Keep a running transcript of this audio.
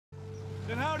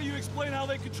Then how do you explain how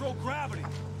they control gravity?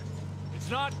 It's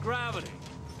not gravity.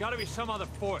 It's gotta be some other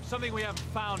force, something we haven't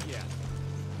found yet.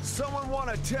 Someone want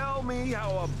to tell me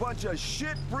how a bunch of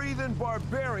shit-breathing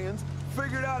barbarians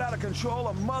figured out how to control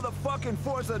a motherfucking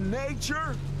force of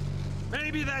nature?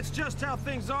 Maybe that's just how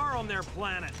things are on their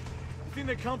planet. You think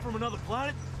they come from another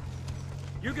planet?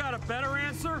 You got a better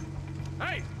answer?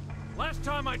 Hey! Last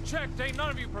time I checked, ain't none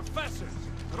of you professors.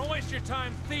 So don't waste your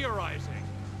time theorizing.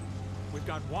 We've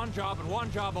got one job and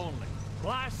one job only.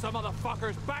 Blast some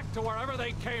motherfuckers back to wherever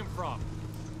they came from.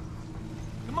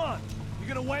 Come on, you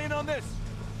gonna weigh in on this?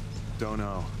 Don't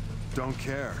know. Don't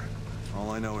care.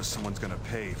 All I know is someone's gonna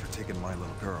pay for taking my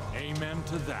little girl. Amen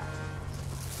to that.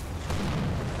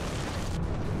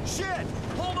 Shit!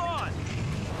 Hold on!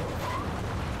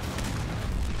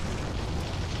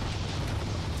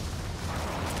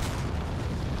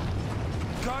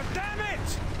 God damn it!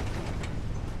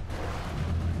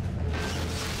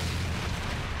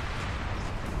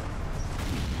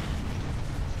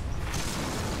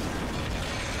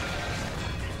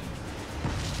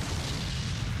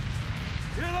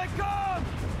 Here they come!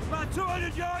 About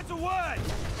 200 yards away!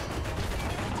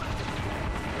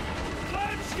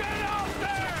 Let's get out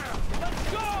there!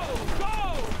 Let's go!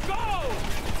 Go! Go!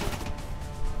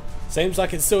 Seems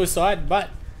like it's suicide, but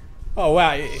oh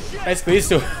wow, it basically is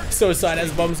suicide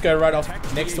as bombs go right off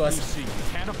next to us.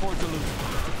 Can't afford to lose.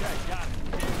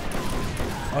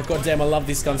 Oh goddamn, I love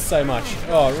this gun so much.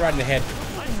 Oh, right in the head.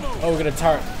 Oh, we got a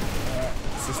turret.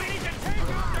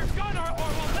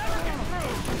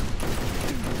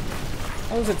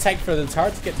 How long does it take for the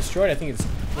turret to get destroyed? I think it's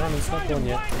one. It's not gone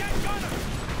yet.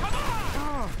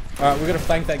 Alright, we're gonna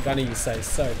flank that gunner, you say.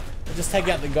 So, we'll just take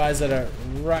out the guys that are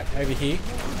right over here.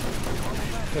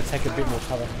 Gonna take a bit more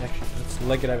cover. Actually, let's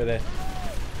leg it over there.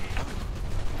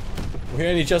 We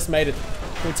only just made it.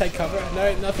 Can we take cover?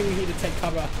 No, nothing here to take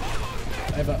cover.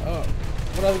 Over. Oh,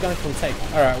 what other guns can we take?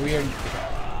 Alright, we are.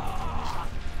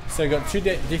 So, we've got two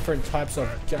different types of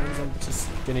guns. I'm just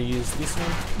gonna use this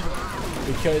one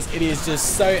because it is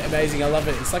just so amazing. I love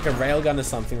it. It's like a railgun or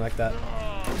something like that.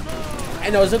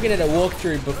 And I was looking at a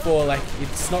walkthrough before, like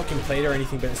it's not complete or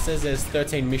anything, but it says there's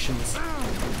 13 missions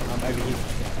over here.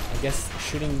 I guess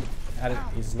shooting at it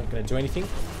is not going to do anything,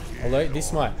 although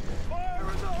this might.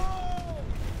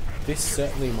 This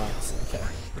certainly might. Okay,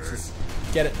 let's just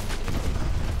get it.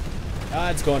 Ah,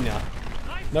 it's gone now.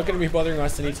 Not going to be bothering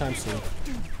us anytime soon.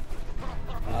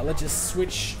 Let's just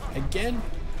switch again.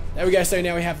 There we go. So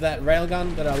now we have that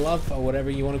railgun that I love, or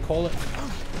whatever you want to call it.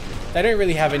 They don't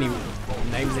really have any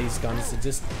names, these guns.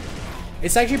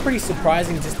 It's actually pretty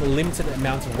surprising just the limited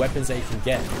amount of weapons that you can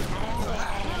get.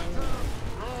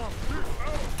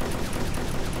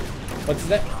 What's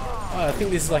that? Oh, I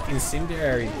think this is like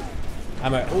incendiary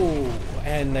ammo. Oh,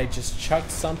 and they just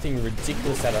chucked something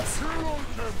ridiculous at us.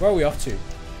 Where are we off to?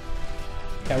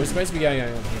 Okay, we're supposed to be going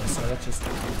over here, so let's just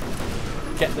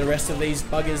get the rest of these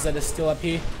buggers that are still up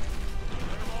here.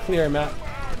 Clear them out.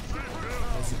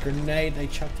 There's a grenade they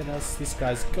chucked at us. This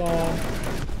guy's gone.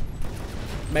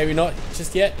 Maybe not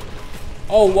just yet.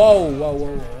 Oh, whoa, whoa,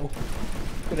 whoa, whoa.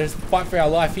 Gotta fight for our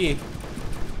life here.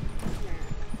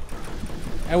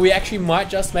 And we actually might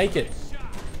just make it.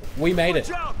 We made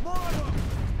it. Oh,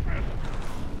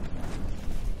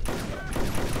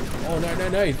 no, no,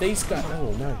 no. These guys.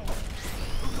 Oh, no.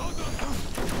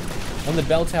 On the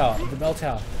bell tower. The bell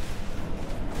tower.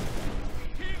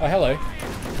 Oh, hello.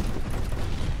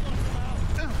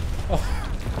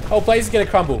 Oh, place is gonna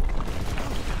crumble.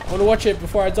 I want to watch it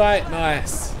before I die.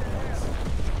 Nice.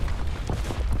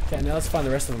 Okay, now let's find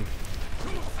the rest of them.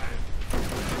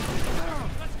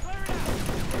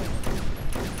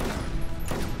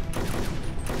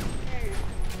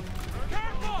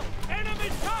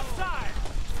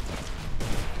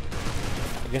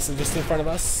 I guess they're just in front of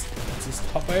us. Let's just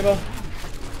hop over.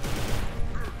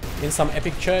 In some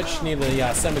epic church near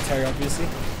the cemetery, obviously.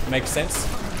 Makes sense.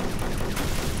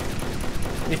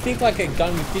 You think like a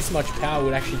gun with this much power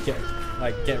would actually get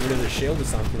rid of the shield or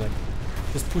something, like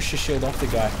just push the shield off the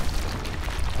guy.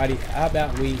 Alrighty, how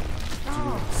about we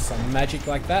do some magic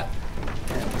like that?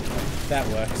 Yeah, that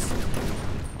works.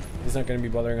 He's not going to be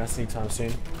bothering us anytime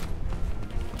soon.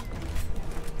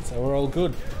 So we're all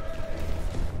good.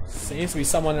 Seems to be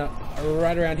someone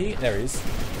right around here. There he is.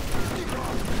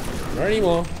 Not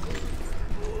anymore.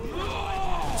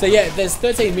 So yeah, there's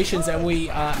 13 missions and we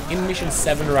are in mission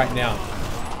 7 right now.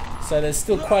 So there's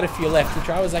still quite a few left, which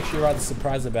I was actually rather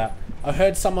surprised about. I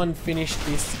heard someone finish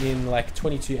this in like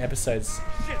 22 episodes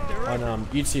on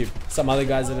YouTube. Some other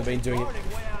guys that have been doing it.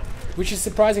 Which is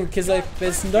surprising because like,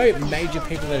 there's no major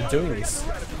people that are doing this.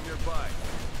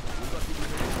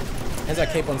 as I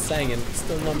keep on saying, and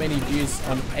still not many views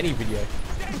on any video.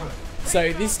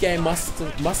 So this game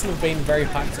mustn't have been very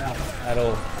hyped up at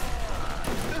all.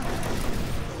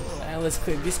 And let's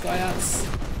clear this guy out.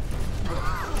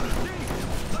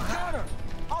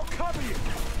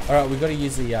 Alright, we've got to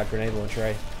use the grenade launcher,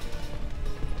 eh?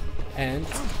 And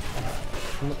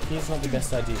here's not the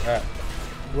best idea. Alright,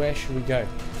 where should we go?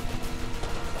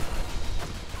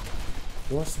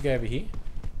 Who wants to go over here?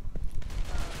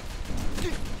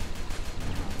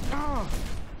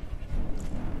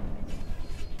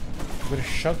 We've got a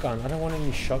shotgun. I don't want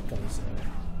any shotguns.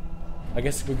 I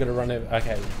guess we've got to run over.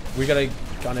 Okay, we got a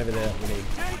gun over there that we need.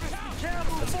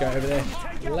 Let's go over there.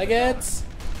 Leg it!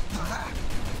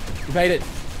 We made it.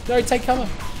 No, take cover.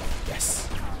 Yes.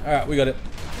 Alright, we got it.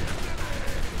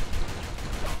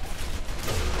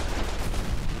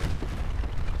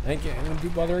 Thank you. It won't be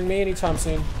bothering me anytime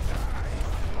soon.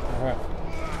 Alright.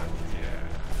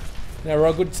 Now we're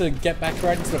all good to get back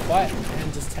right into the fight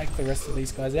and just take the rest of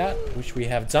these guys out, which we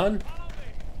have done.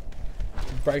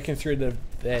 Broken through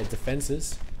their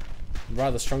defenses.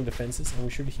 Rather strong defenses, and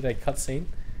we should hit a cutscene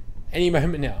any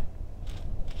moment now.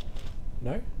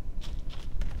 No?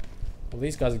 Well,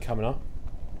 these guys are coming up.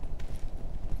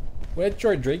 Where'd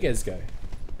Rodriguez go?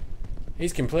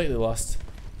 He's completely lost.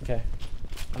 Okay.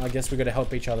 I guess we got to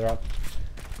help each other up.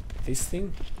 This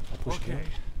thing? Okay.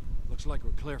 Looks like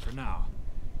we're clear for now.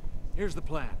 Here's the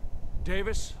plan.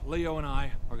 Davis, Leo, and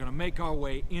I are gonna make our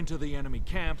way into the enemy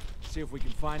camp, see if we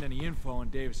can find any info on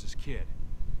Davis's kid.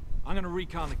 I'm gonna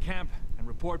recon the camp and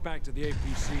report back to the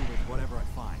APC with whatever I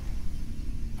find.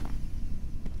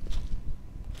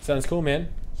 Sounds cool, man.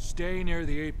 Stay near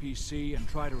the APC and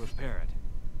try to repair it.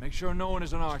 Make sure no one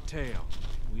is on our tail.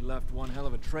 We left one hell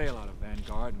of a trail out of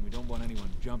Vanguard, and we don't want anyone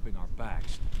jumping our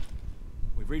backs.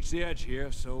 We've reached the edge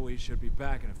here, so we should be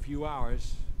back in a few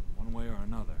hours, one way or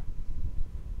another.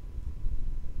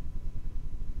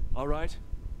 All right,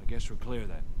 I guess we're clear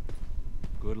then.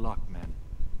 Good luck, men.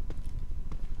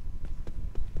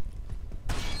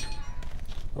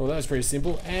 Well, that was pretty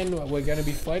simple, and we're going to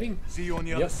be floating. See you on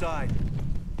the other side.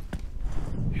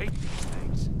 Hate these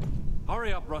things.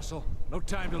 Hurry up, Russell. No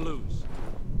time to lose.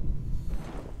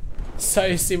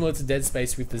 So similar to Dead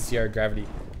Space with the zero gravity.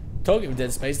 Talking of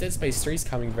Dead Space 3 is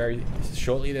coming very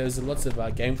shortly. There was lots of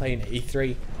gameplay in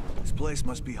E3. This place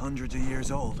must be hundreds of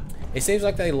years old. It seems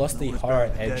like they lost the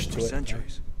horror edge to it.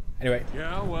 Centuries. Anyway.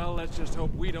 Yeah, well, let's just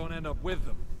hope we don't end up with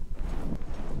them.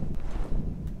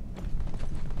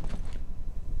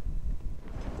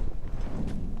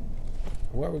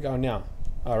 Where are we going now?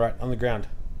 All right, on the ground.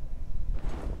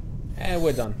 And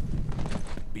we're done.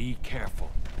 Be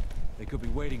careful. They could be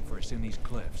waiting for us in these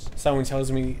cliffs. Someone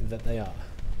tells me that they are.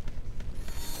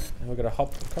 And we're gonna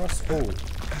hop across. Oh.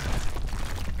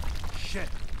 Shit.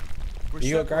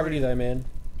 You got gravity though, man.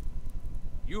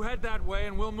 You head that way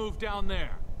and we'll move down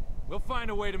there. We'll find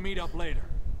a way to meet up later.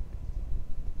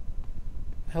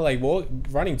 Hell, like,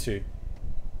 running to?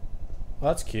 Oh,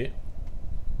 that's cute.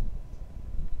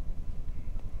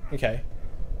 Okay.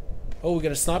 Oh, we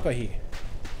got a sniper here.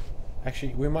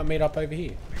 Actually, we might meet up over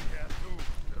here.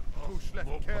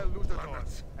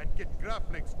 And get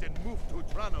grapplings, then move to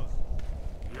Tranos.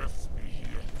 Yes, me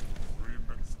here.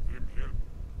 Freeman's him help.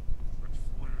 But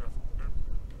full of them.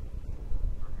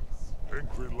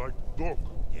 Angry like dog.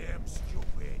 Damn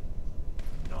stupid.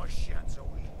 No chance of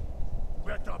we.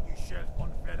 Wet up yourself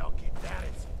on Federal Kid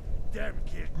Dallas. Damn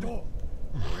kid dog.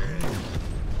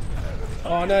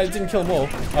 Oh no, it didn't kill them all.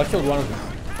 I killed one of them.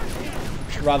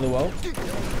 Rather well.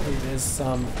 There's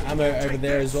some ammo over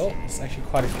there as well. There's actually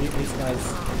quite a few. These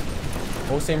guys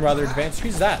all seem rather advanced.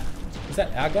 Who's that? Is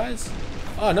that our guys?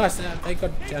 Oh nice, they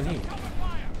got down here.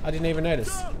 I didn't even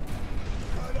notice.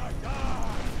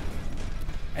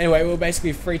 Anyway, we're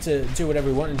basically free to do whatever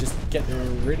we want and just get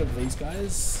rid of these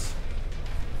guys.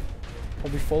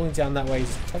 Probably falling down that way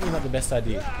is probably not the best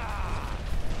idea.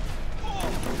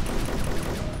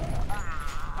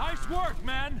 Nice work,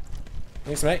 man.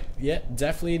 Thanks, mate. Yeah,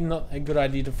 definitely not a good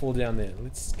idea to fall down there.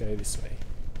 Let's go this way.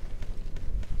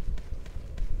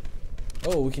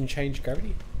 Oh, we can change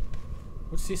gravity?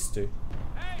 What's this do?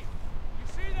 Hey, you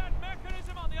see that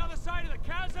mechanism on the other side of the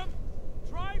chasm?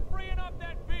 Try freeing up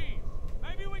that beam.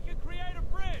 Maybe we can create a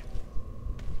bridge.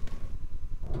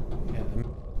 Yeah,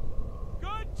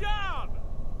 Good job!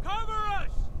 Cover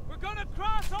us! We're gonna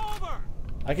cross over!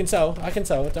 I can tell,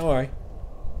 don't worry.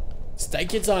 Just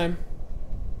take your time.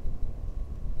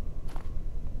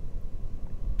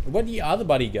 Where did the other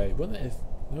buddy go? There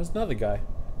was another guy.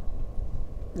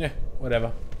 Yeah,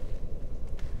 whatever.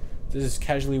 Just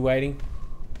casually waiting.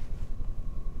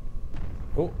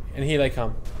 Oh, and here they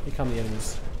come. Here come the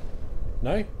enemies.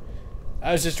 No?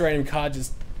 I was just a random car,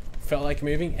 just felt like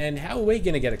moving. And how are we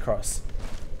gonna get across?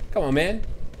 Come on, man.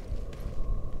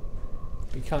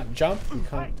 We can't jump. We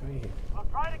can't do anything. I'll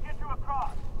try to get you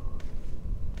across.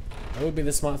 That would be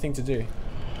the smart thing to do.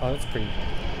 Oh, that's pretty.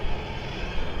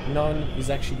 No one is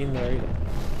actually in there either.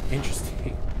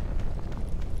 Interesting.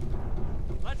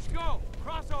 Let's go.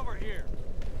 Cross over here.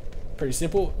 Pretty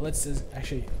simple. Let's just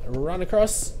actually run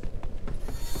across.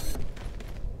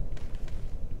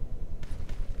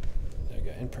 There we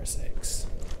go. And press X.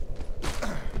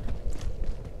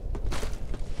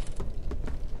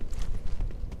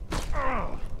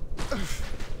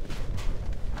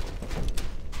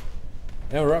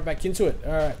 Now we're right back into it.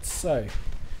 Alright, so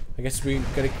I guess we've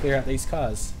got to clear out these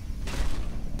cars.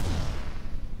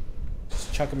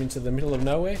 Just chuck them into the middle of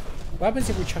nowhere. What happens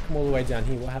if we chuck them all the way down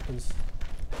here? What happens?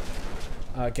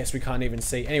 I guess we can't even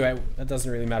see. Anyway, that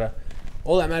doesn't really matter.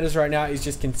 All that matters right now is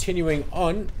just continuing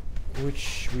on,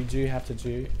 which we do have to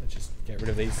do. Let's just get rid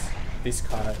of this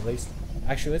car at least.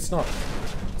 Actually, let's not.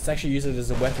 Let's actually use it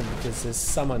as a weapon because there's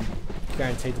someone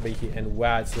guaranteed to be here. And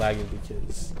wow, it's lagging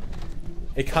because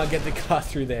it can't get the car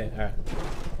through there. Alright.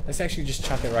 Let's actually just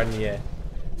chuck it right in the air.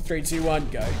 3, 2, 1,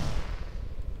 go.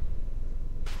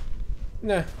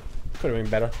 No. Could have been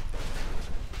better.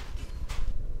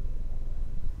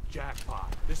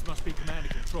 Jackpot. This must be command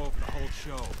and control for the whole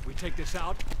show. If we take this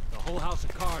out, the whole house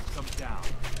of cards comes down.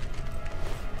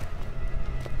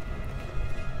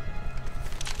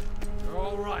 You're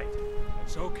all right.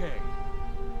 It's okay.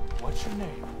 What's your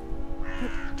name?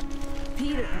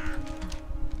 Peter.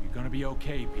 You're gonna be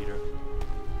okay, Peter.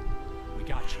 We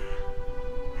got you.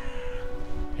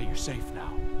 Hey, you're safe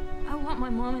now. I want my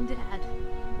mom and dad.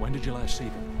 When did you last see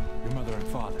them? Your mother and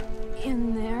father?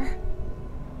 In there.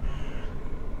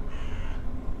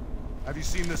 Have you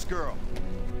seen this girl?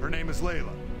 Her name is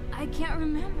Layla. I can't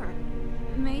remember.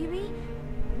 Maybe?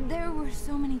 There were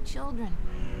so many children.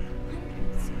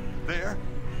 Hundreds. There?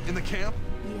 In the camp?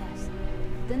 Yes.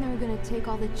 Then they were gonna take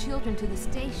all the children to the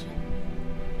station.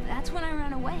 That's when I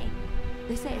ran away.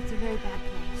 They say it's a very bad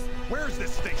place. Where's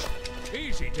this station?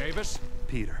 Easy, Davis.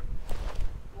 Peter,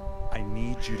 I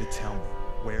need you to tell me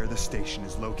where the station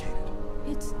is located.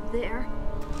 It's there.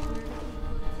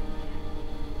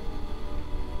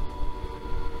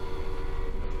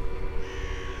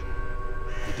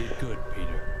 You did good,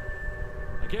 Peter.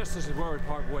 I guess this is where we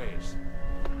part ways.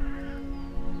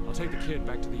 I'll take the kid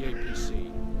back to the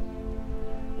APC.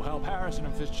 We'll help Harrison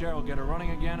and Fitzgerald get her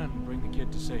running again and bring the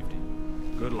kid to safety.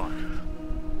 Good luck.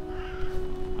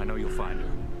 I know you'll find her.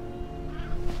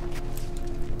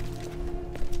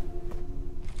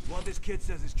 What this kid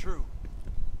says is true.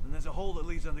 And there's a hole that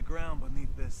leads underground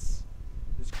beneath this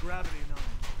gravity anomaly.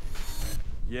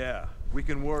 Yeah, we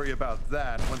can worry about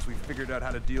that once we've figured out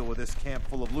how to deal with this camp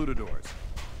full of lutadors.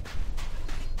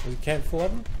 There's a camp full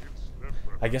of them?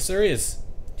 I guess there is.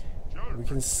 We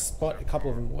can spot a couple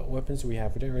of them. What weapons do we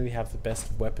have? We don't really have the best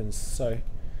of weapons, so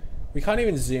we can't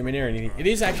even zoom in or anything. It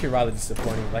is actually rather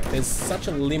disappointing. Like, there's such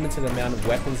a limited amount of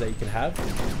weapons that you can have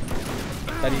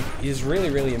that it is really,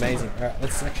 really amazing. Alright,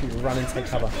 let's actually run and take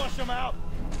cover.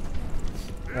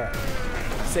 Alright.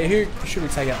 So who should we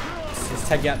take out? Let's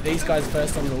take out these guys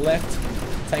first on the left.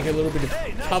 Take a little bit of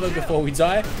cover before we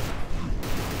die.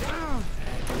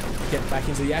 Get back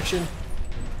into the action.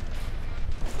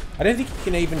 I don't think you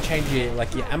can even change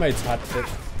your ammo type, but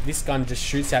this gun just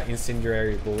shoots out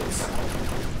incendiary bullets.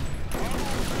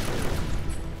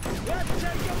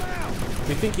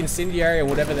 You think incendiary or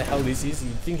whatever the hell this is,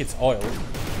 you'd think it's oil,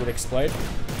 would explode.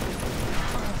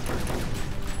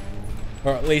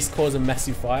 Or at least cause a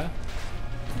massive fire.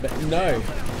 But no.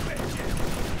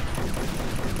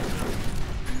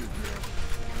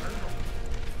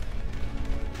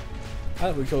 I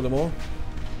think we killed them all.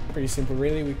 Pretty simple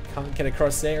really, we can't get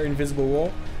across there, invisible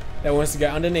wall. That wants to go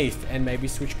underneath and maybe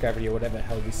switch gravity or whatever the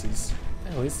hell this is. What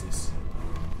the hell is this?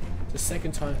 It's the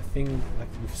second time thing like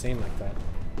we've seen like that.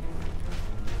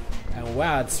 And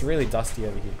wow, it's really dusty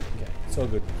over here. Okay, it's all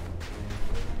good.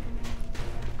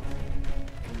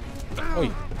 Oi.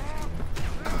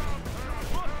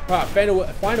 Alright,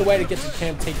 find a way to get to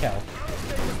Camp Tikal.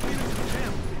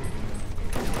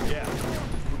 Yeah,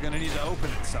 we're gonna need to open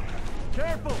it somehow.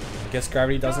 Careful! I guess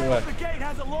gravity doesn't work. The gate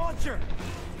has a launcher.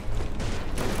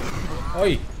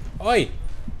 Oi! Oi!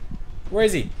 Where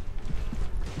is he?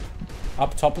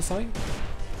 Up top or something?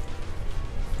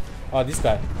 Oh, this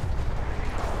guy.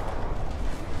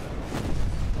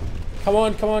 Come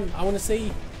on, come on. I want to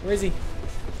see. Where is he?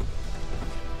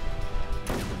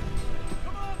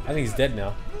 I think he's dead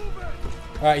now.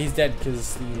 Alright, he's dead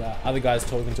because the other guy's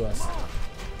talking to us.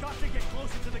 Got to get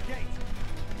closer to the gate.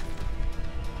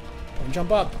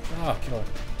 Jump up. Oh, God.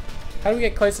 How do we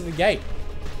get close to the gate?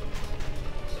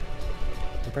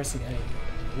 I'm pressing A.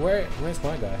 Where's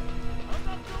my guy?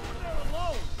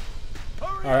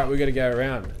 Alright, we gotta go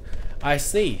around. I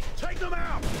see. Take them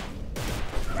out!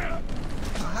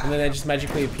 And then they just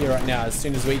magically appear right now as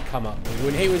soon as we come up.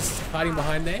 When he was hiding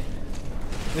behind there,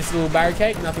 this little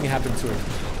barricade, nothing happened to him.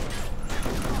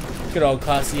 Good old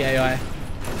classy AI.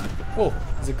 Oh,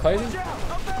 is it closing?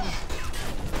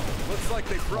 Looks like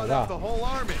they brought wow. out the whole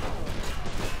army.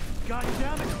 God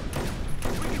damn it! We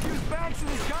could use bags to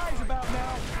these guys about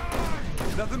now.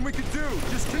 Nothing we could do.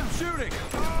 Just keep shooting.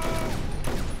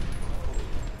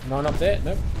 No one up there?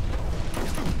 Nope.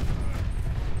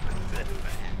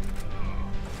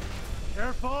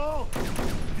 Careful!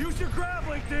 Use your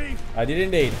grappling team. I did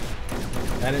indeed.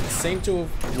 And it seemed to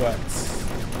have worked.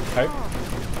 Hope.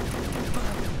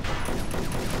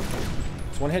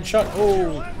 It's one headshot.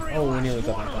 Oh, we nearly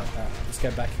got that. Alright, let's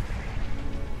get back.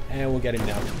 And we'll get him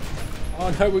now. Oh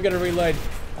no, we're gonna reload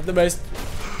at the most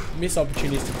missed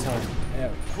opportunistic time.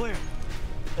 Yeah. Clear.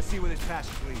 Let's see where this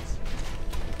passage leads.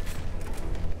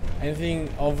 Anything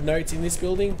of note in this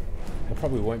building? It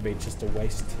probably won't be, just a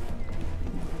waste.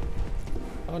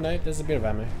 Oh no, there's a bit of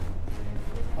ammo.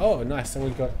 Oh, nice. And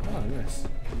we've got. Oh, nice.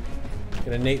 Got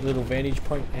a neat little vantage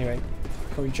point. Anyway,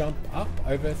 can we jump up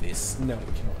over this? No,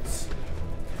 we cannot.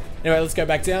 Anyway, let's go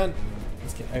back down.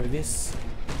 Let's get over this.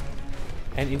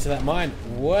 And into that mine.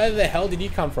 Where the hell did you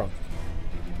come from?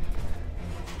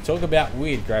 Talk about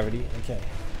weird gravity. Okay.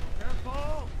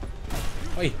 Careful!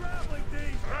 Oi. Grappling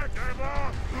team.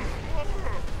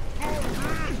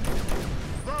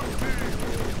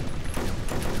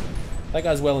 That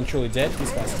guy's well and truly dead.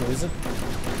 This guy still isn't.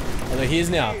 Although he is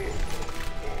now. I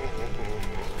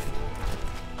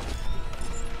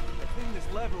think this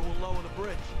lever will lower the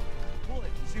bridge. Pull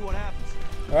it and see what happens.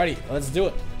 Alrighty, let's do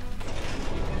it.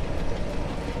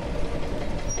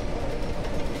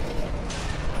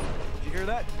 Did you hear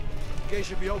that? The gate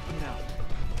should be open now.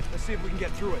 Let's see if we can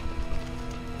get through it.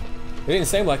 It didn't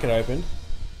seem like it opened.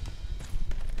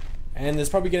 And there's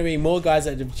probably going to be more guys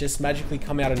that have just magically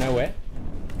come out of nowhere.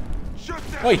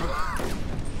 Oi!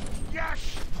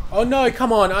 Oh no,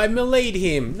 come on, I melee'd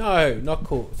him. No, not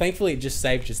cool. Thankfully it just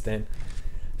saved just then.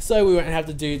 So we won't have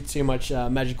to do too much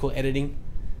magical editing.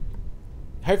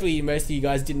 Hopefully most of you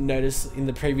guys didn't notice in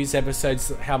the previous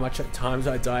episodes how much at times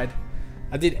I died.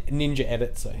 I did ninja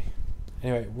edit, so.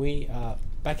 Anyway, we are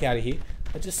back out of here.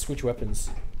 Let's just switch weapons.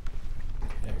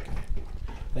 There we go.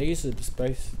 They use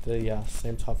both the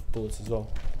same type of bullets as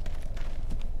well.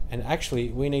 And actually,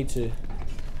 we need to...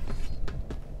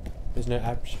 There's no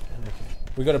option. Okay.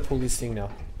 We got to pull this thing now.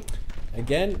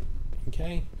 Again.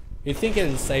 Okay. You'd think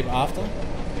it'd save after.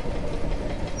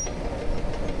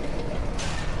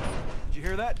 Did you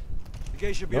hear that? The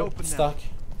gate should be Nope, open now. stuck.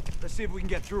 Let's see if we can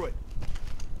get through it.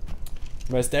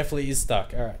 Most definitely is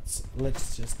stuck. Alright, so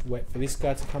let's just wait for this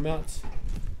guy to come out.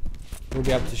 We'll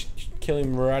be able to kill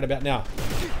him right about now.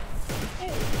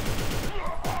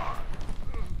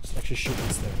 Let's actually shoot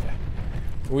this thing. Yeah.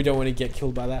 We don't want to get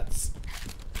killed by that.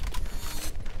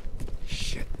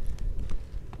 Shit.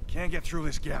 Can't get through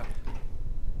this gap.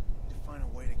 Need to find a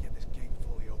way to get this gate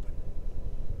fully open.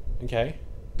 Okay.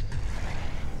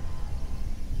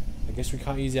 I guess we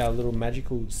can't use our little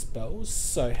magical spells,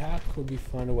 so how could we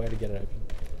find a way to get it open?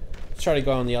 Let's try to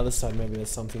go on the other side, maybe there's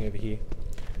something over here.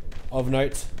 Of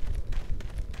note.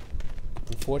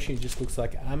 Unfortunately, it just looks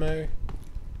like ammo.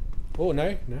 Oh,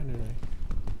 no. No.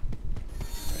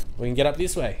 We can get up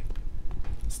this way.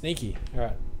 Sneaky.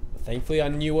 Alright. Thankfully, I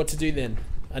knew what to do then.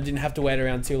 I didn't have to wait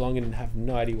around too long and have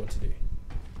no idea what to do.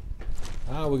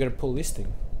 Ah, we're going to pull this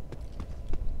thing.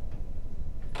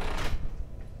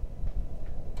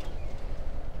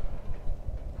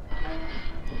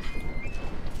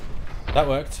 That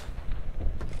worked.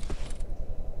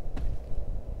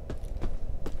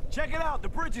 Check it out, the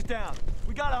bridge is down.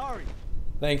 We gotta hurry.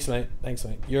 Thanks, mate. Thanks,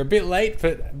 mate. You're a bit late,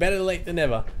 but better late than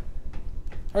never.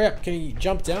 Hurry up. Can you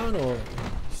jump down, or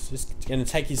he's just gonna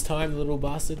take his time, the little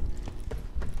bastard?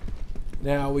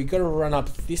 Now, we gotta run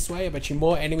up this way. I bet you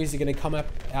more enemies are gonna come up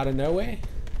out of nowhere.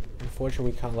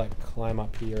 Unfortunately, we can't, like, climb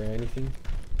up here or anything.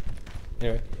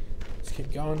 Anyway, let's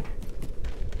keep going.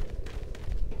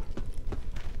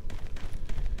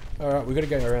 Alright, we gotta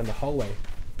go around the hallway.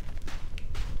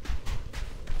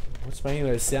 What's making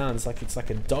those sounds? Like it's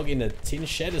like a dog in a tin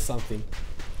shed or something.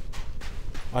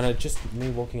 Oh no, just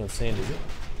me walking on sand, is it?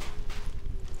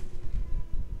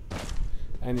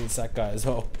 And it's that guy as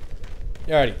well.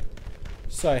 Alrighty.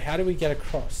 So, how do we get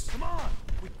across? Come on!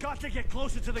 We've got to get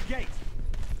closer to the gate!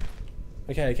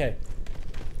 Okay.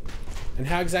 And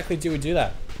how exactly do we do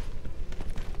that?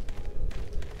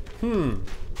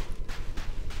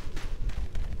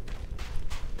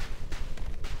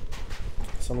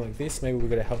 something like this. Maybe we've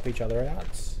got to help each other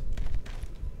out.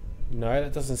 No,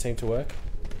 that doesn't seem to work.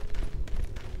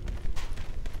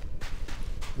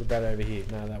 What about over here?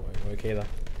 No, that won't work either.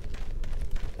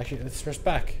 Actually, let's press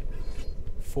back.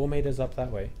 4 meters up that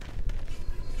way.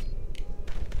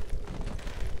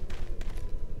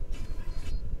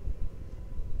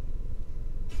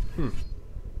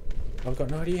 I've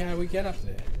got no idea how we get up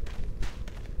there.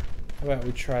 How about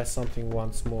we try something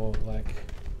once more, like...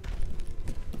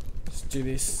 Let's do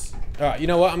this. Alright, you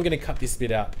know what? I'm going to cut this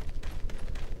bit out.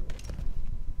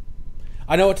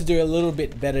 I know what to do a little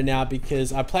bit better now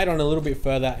because I played on a little bit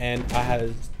further and I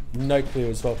had no clue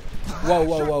as well. Whoa,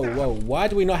 whoa, whoa, whoa. Why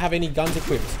do we not have any guns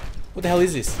equipped? What the hell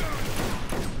is this?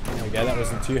 There we go, that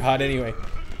wasn't too hard anyway.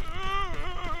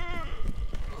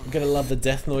 I'm gonna love the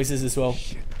death noises as well.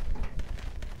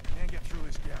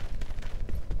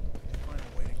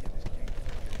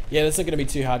 Yeah, that's not going to be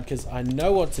too hard because I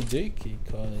know what to do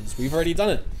because we've already done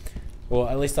it. Or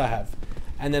at least I have.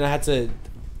 And then I had to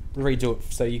redo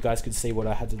it so you guys could see what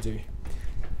I had to do.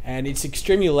 And it's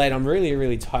extremely late. I'm really,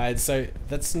 really tired. So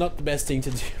that's not the best thing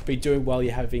to be doing while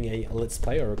you're having a let's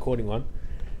play or recording one.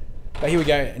 But here we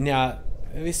go. Now,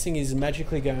 this thing is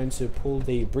magically going to pull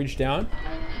the bridge down.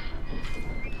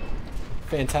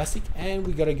 Fantastic. And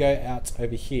we got to go out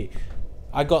over here.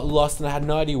 I got lost and I had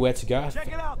no idea where to go. I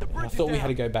thought we had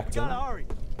to go back down.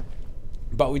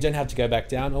 But we don't have to go back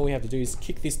down. All we have to do is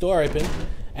kick this door open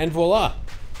and voila.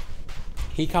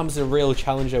 Here comes the real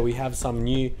challenger. We have some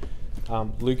new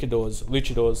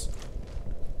luchadors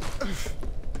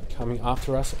coming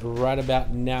after us right about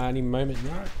now, any moment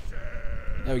now.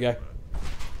 There we go.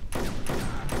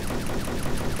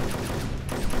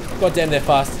 God damn, they're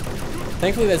fast.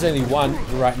 Thankfully there's only one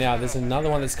right now. There's another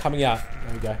one that's coming out.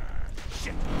 There we go.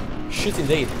 Shit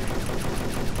indeed.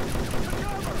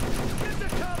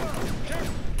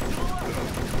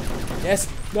 Yes.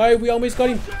 No, we almost got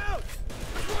him.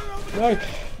 No.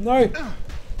 No.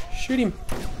 Shoot him.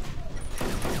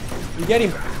 We get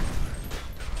him.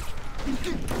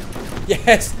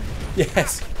 Yes.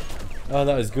 Yes. Oh,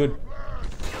 that was good.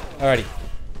 Alrighty.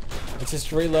 Let's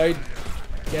just reload.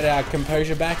 Get our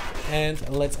composure back. And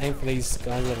let's aim for these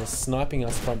guys that are sniping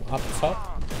us from up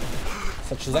top.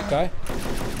 Such as that guy.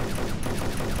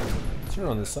 Is there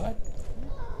on this side?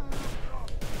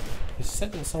 It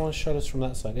said that someone shot us from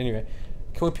that side. Anyway,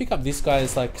 can we pick up this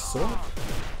guy's like sword?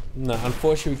 No,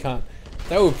 unfortunately we can't.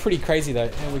 They were pretty crazy though.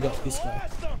 And we got this guy.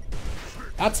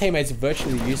 Our teammate's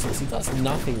virtually useless. He does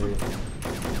nothing really.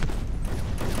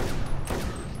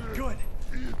 Good.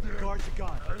 Guards are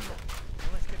gone. Now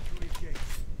let's get through these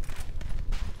gates.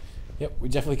 Yep, we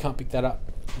definitely can't pick that up.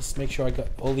 Just make sure I got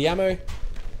all the ammo.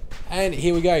 And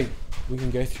here we go. We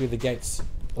can go through the gates.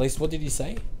 At least, what did you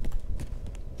say?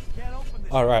 Can't open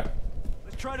this. All right.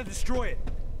 Let's try to destroy it.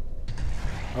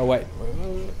 Oh wait.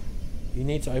 You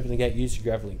need to open the gate. Use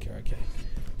your gravelinker. Okay.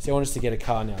 So you want us to get a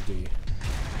car now, do you?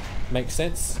 Makes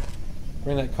sense.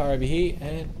 Bring that car over here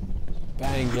and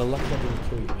bang. You're lucky I didn't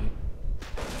kill you, mate.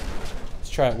 Let's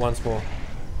try it once more.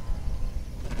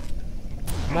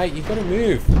 Mate, you've got to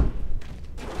move.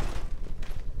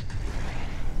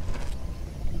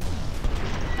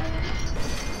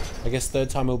 I guess third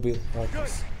time will be like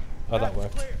this. Oh, that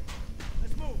worked.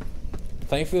 Let's move.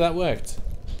 Thankfully that worked.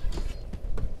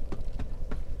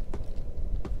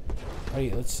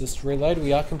 Alright, let's just reload.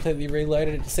 We are completely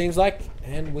reloaded, it seems like.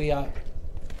 And we are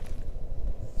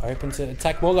open to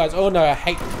attack more guys. Oh no, I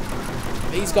hate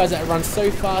these guys that run so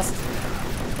fast.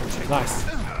 Nice.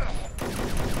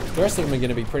 The rest of them are going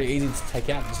to be pretty easy to take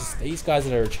out. It's just these guys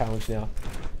that are a challenge now.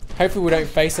 Hopefully we don't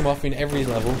face them off in every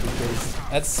level because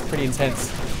that's pretty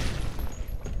intense.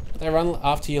 They run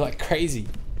after you like crazy.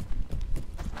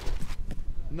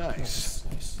 Nice.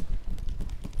 Nice.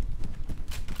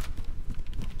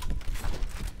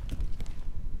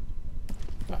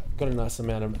 Right, got a nice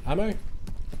amount of ammo.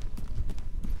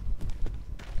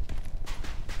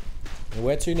 And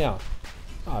where to now?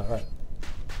 Oh, right.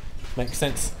 Makes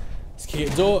sense. Let's kick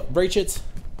the door, breach it.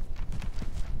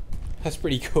 That's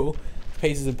pretty cool.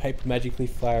 Pieces of paper magically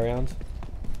fly around.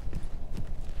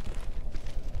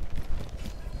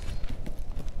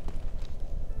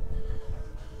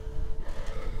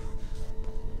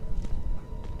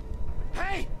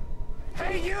 Hey!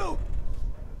 Hey, you!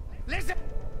 Listen!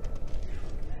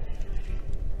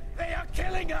 They are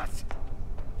killing us!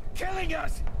 Killing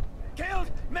us!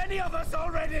 Killed many of us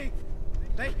already!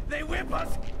 They whip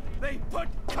us! They put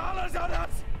collars on us!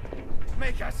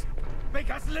 Make us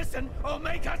listen or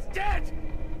make us dead!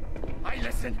 I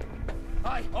listen.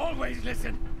 I always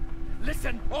listen.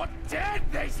 Listen or dead,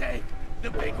 they say! The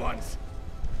big ones!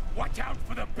 Watch out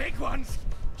for the big ones!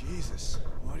 Jesus.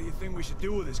 What do you think we should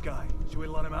do with this guy? Should we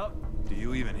let him out? Do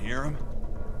you even hear him?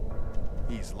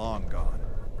 He's long gone.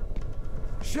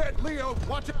 Shit, Leo,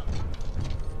 watch out!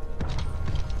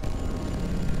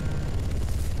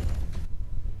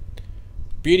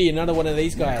 Beauty, another one of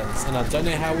these guys, and I don't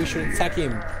know how we should attack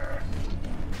him.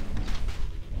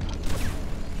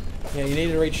 Yeah, you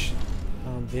need to reach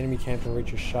the enemy camp and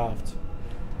reach a shaft.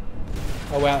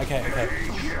 Oh wow, okay.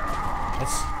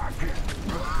 Let's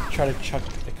try to chuck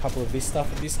a couple of this stuff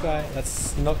at this guy.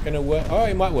 That's not gonna work. Oh,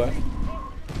 it might work.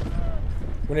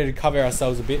 We need to cover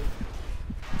ourselves a bit.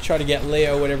 Try to get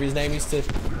Leo, whatever his name is, to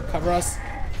cover us.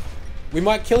 We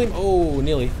might kill him. Oh,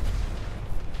 nearly.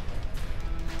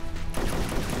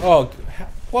 Oh,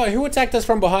 what? Who attacked us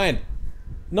from behind?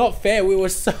 Not fair. We were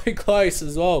so close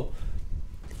as well.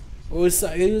 It was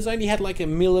only had like a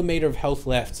millimeter of health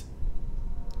left.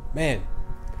 Man.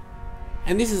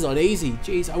 And this is not easy.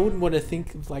 Jeez, I wouldn't want to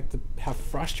think of like how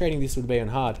frustrating this would be on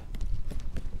hard.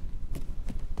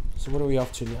 So what are we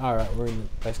off to? Alright, we're in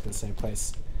basically the same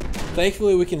place.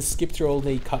 Thankfully we can skip through all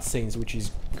the cutscenes, which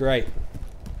is great.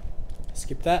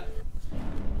 Skip that.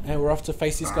 And we're off to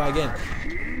face this guy again.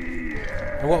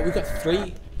 And what, we've got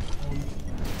 3?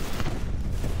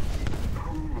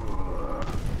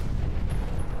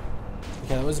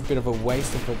 Okay, that was a bit of a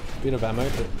waste of a bit of ammo,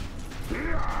 but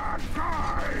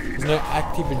there's no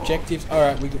active objectives.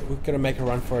 Alright, we've got to make a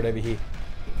run for it over here.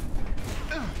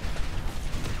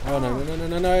 Oh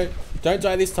no. Don't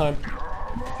die this time.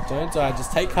 Don't die,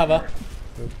 just take cover.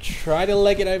 We'll try to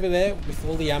leg it over there with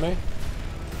all the ammo.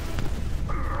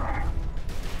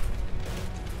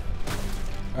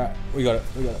 Alright, we got it.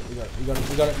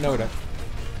 No, we don't.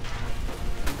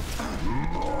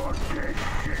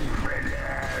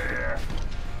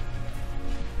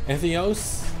 Anything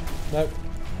else? Nope.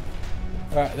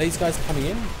 Alright, these guys are coming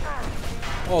in.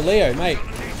 Oh, Leo, mate.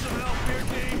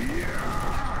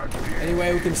 Any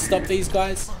way we can stop these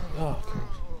guys? Oh, God.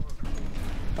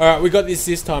 Alright, we got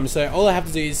this time. So all I have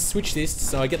to do is switch this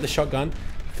so I get the shotgun,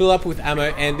 fill up with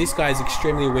ammo, and this guy is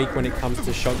extremely weak when it comes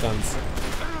to shotguns.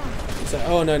 So,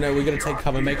 oh no, we gotta take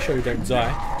cover, make sure we don't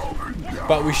die.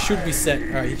 But we should be set.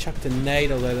 Alright, he chucked a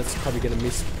nade, although that's probably gonna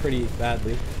miss pretty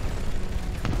badly.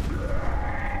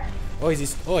 Oh,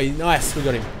 nice, we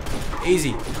got him.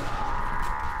 Easy.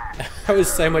 That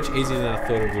was so much easier than I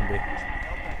thought it would be.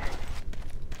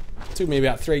 Took me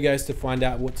about 3 goes to find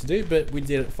out what to do, but we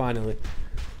did it finally.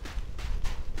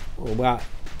 Oh wow,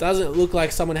 doesn't look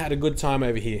like someone had a good time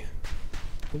over here.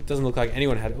 It doesn't look like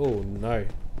anyone had. Oh no.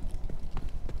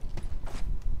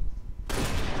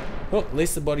 Oh, at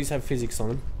least the bodies have physics on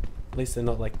them. At least they're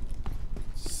not like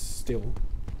still.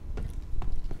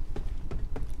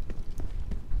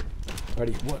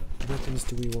 Alrighty, what weapons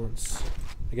do we want?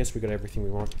 I guess we got everything we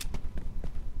want.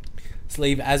 Let's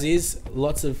leave as is.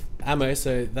 Lots of ammo,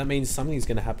 so that means something's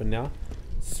going to happen now.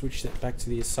 Switch that back to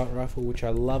the assault rifle, which I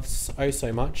love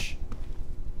so much.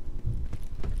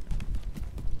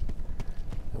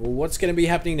 Well, what's going to be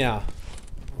happening now?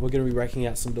 We're going to be breaking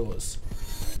out some doors.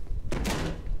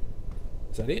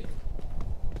 Is that it?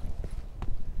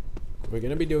 We're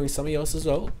going to be doing something else as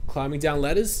well. Climbing down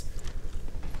ladders.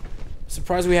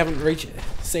 Surprised we haven't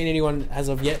seen anyone as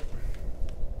of yet.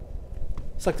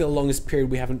 It's like the longest period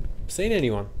we haven't seen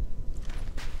anyone.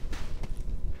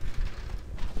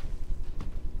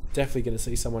 Definitely going to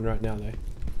see someone right now though.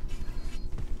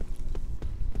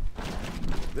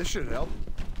 This should help.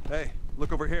 Hey,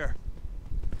 look over here.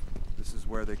 This is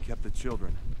where they kept the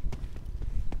children.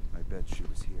 I bet she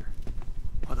was here.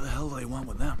 What the hell do they want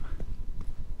with them?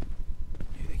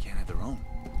 Maybe they can't have their own.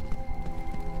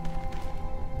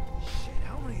 Shit,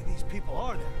 how many of these people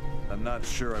are there? I'm not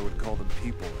sure I would call them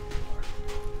people anymore.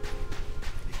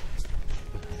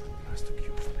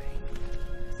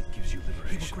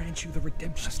 He will grant you the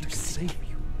redemption to save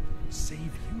you. Save you.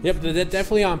 Yep, they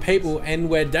definitely aren't people, and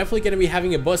we're definitely going to be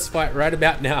having a boss fight right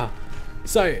about now.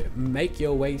 So, make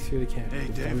your way through the camp. Hey,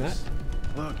 Davis.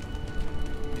 Look,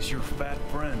 it's your fat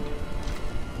friend.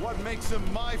 What makes him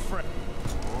my friend?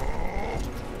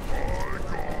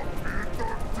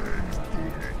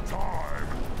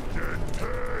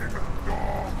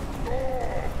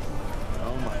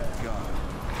 Oh my God.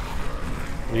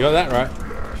 You got that right.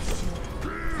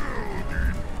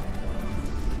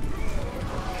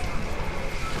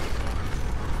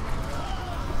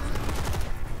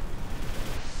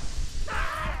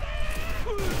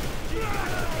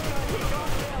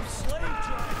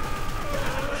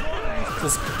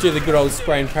 Just do the good old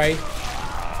spray and pray.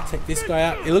 Take this guy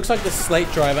out. It looks like the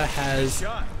slate driver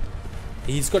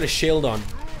he's got a shield on,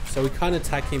 so we can't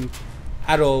attack him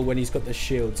at all when he's got the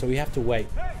shield, so we have to wait.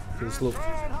 Just look.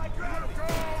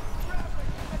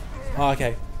 Oh,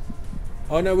 okay.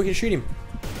 Oh no, we can shoot him.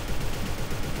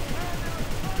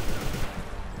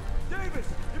 Davis,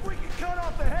 if we can cut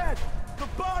off the head, the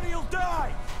body'll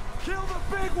die. Kill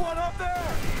the big one up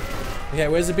there. Okay,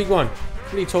 where's the big one?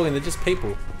 What are you talking? They're just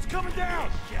people. It's coming down.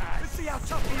 Let's see how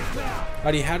tough he is now.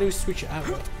 Alrighty, how do we switch out?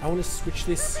 I want to switch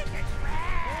this.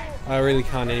 I really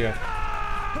can't anyway.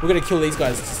 We're gonna kill these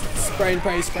guys. Spray and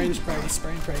pray, spray and pray,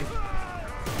 spray and pray.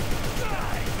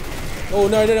 Oh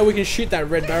no, no, no, we can shoot that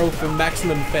red barrel for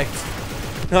maximum effect.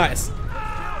 Nice.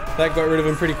 That got rid of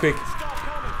him pretty quick.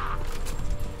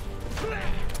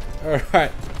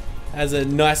 Alright. Has a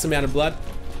nice amount of blood.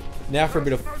 Now for a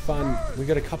bit of fun. We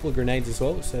got a couple of grenades as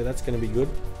well, so that's gonna be good.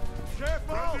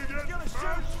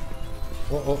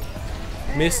 Oh, oh.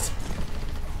 Missed.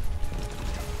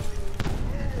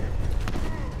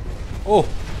 Oh.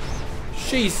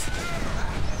 Jeez.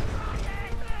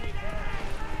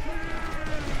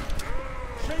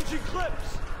 Changing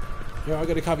clips. Yeah, I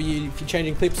gotta cover you if you're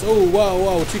changing clips. Oh, whoa,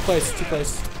 whoa, too close, too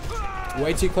close.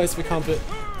 Way too close for comfort.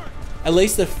 At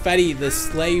least the fatty, the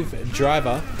slave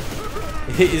driver,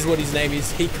 is what his name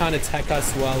is. He can't attack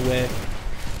us while we're,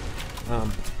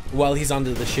 while he's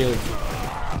under the shield.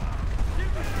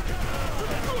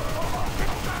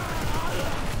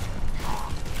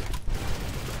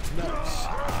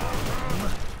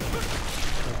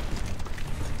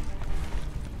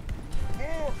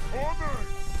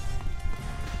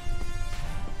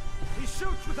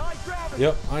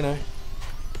 Yep, I know.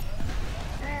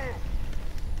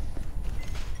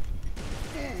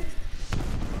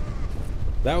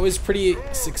 That was pretty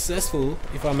successful,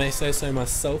 if I may say so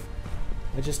myself.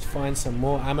 I just find some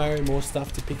more ammo, more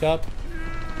stuff to pick up,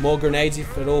 more grenades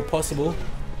if at all possible,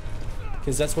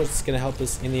 because that's what's going to help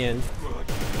us in the end.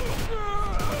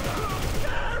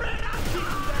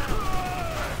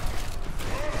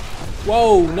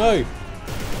 Whoa, no!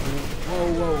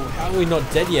 Whoa, whoa, how are we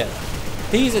not dead yet?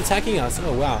 He's attacking us.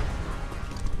 Oh wow.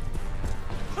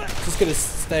 Just gonna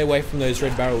stay away from those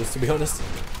red barrels, to be honest,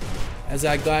 as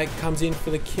our guy comes in for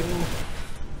the kill.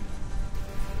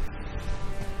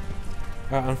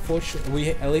 Alright,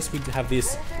 unfortunately, at least we have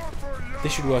this.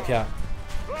 This should work out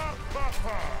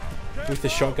with the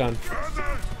shotgun.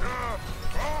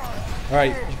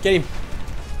 Alright, get him.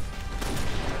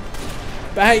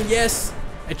 Bang! Yes,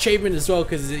 achievement as well,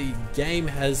 because the game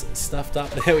has stuffed up.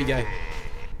 There we go.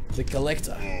 The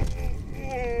collector.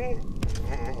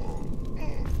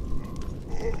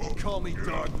 Call me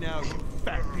dog now, you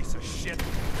fat piece of shit.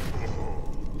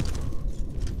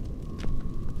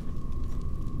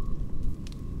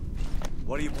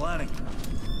 What are you planning?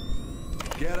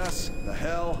 Get us the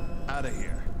hell out of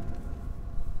here.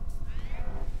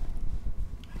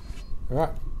 Alright.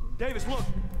 Davis, look.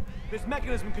 This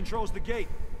mechanism controls the gate.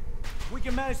 If we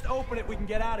can manage to open it, we can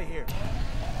get out of here.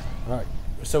 Alright.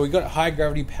 So we got high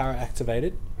gravity power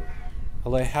activated.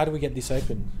 Although, how do we get this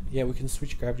open? Yeah, we can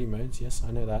switch gravity modes. Yes,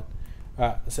 I know that.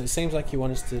 Alright, so it seems like you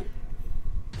want us to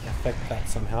affect that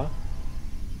somehow.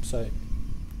 So,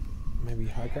 maybe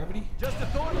high gravity? Just a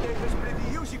thought, Davis, but if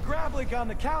you use your grav link on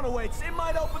the counterweights, it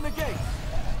might open the gate.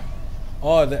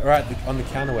 Oh, right, on the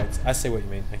counterweights. I see what you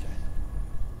mean. Okay.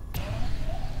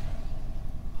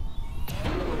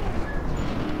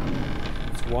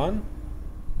 It's one.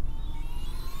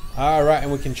 Alright,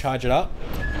 and we can charge it up.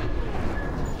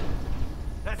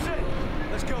 That's it.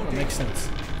 Let's go, That makes sense.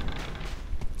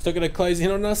 Still gonna close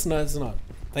in on us? No, it's not.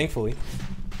 Thankfully.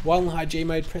 While in high G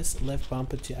mode, press left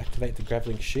bumper to activate the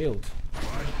Gravlink shield.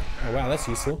 Oh wow, that's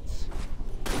useful.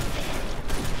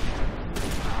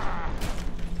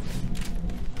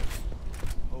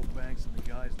 Hope Banks and the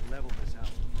guys level this house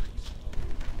of freaks.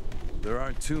 There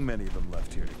aren't too many of them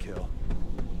left here to kill.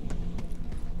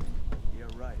 Yeah,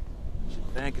 right.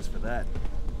 Should thank us for that.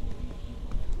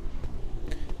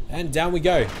 And down we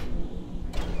go.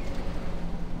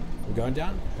 We're going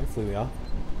down? Hopefully we are.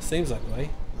 Seems like the way.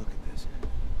 Look at this.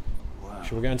 Wow.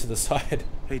 Should we go into the side?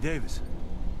 Hey, Davis.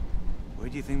 Where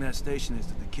do you think that station is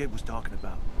that the kid was talking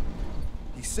about?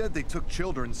 He said they took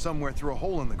children somewhere through a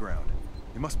hole in the ground.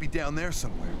 It must be down there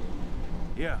somewhere.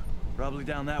 Yeah, probably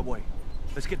down that way.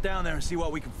 Let's get down there and see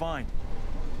what we can find.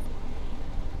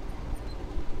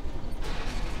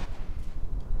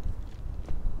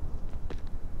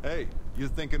 Hey, you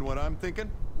thinking what I'm thinking?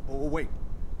 Oh, wait.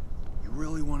 You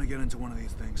really want to get into one of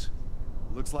these things?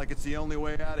 Looks like it's the only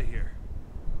way out of here.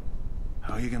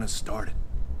 How are you gonna start it?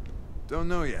 Don't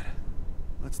know yet.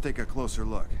 Let's take a closer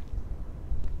look.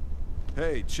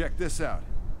 Hey, check this out.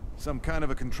 Some kind of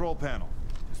a control panel.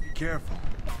 Just be careful.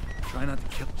 Try not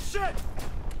to kill... Shit!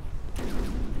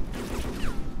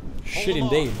 Shit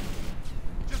indeed.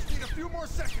 Just need a few more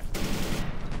seconds.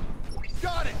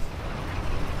 Got it!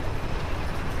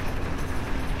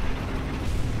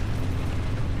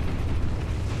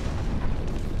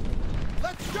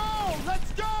 Let's go!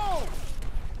 Let's go!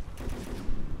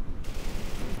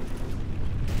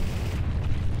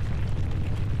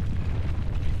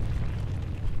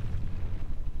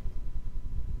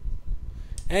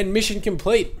 And mission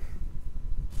complete.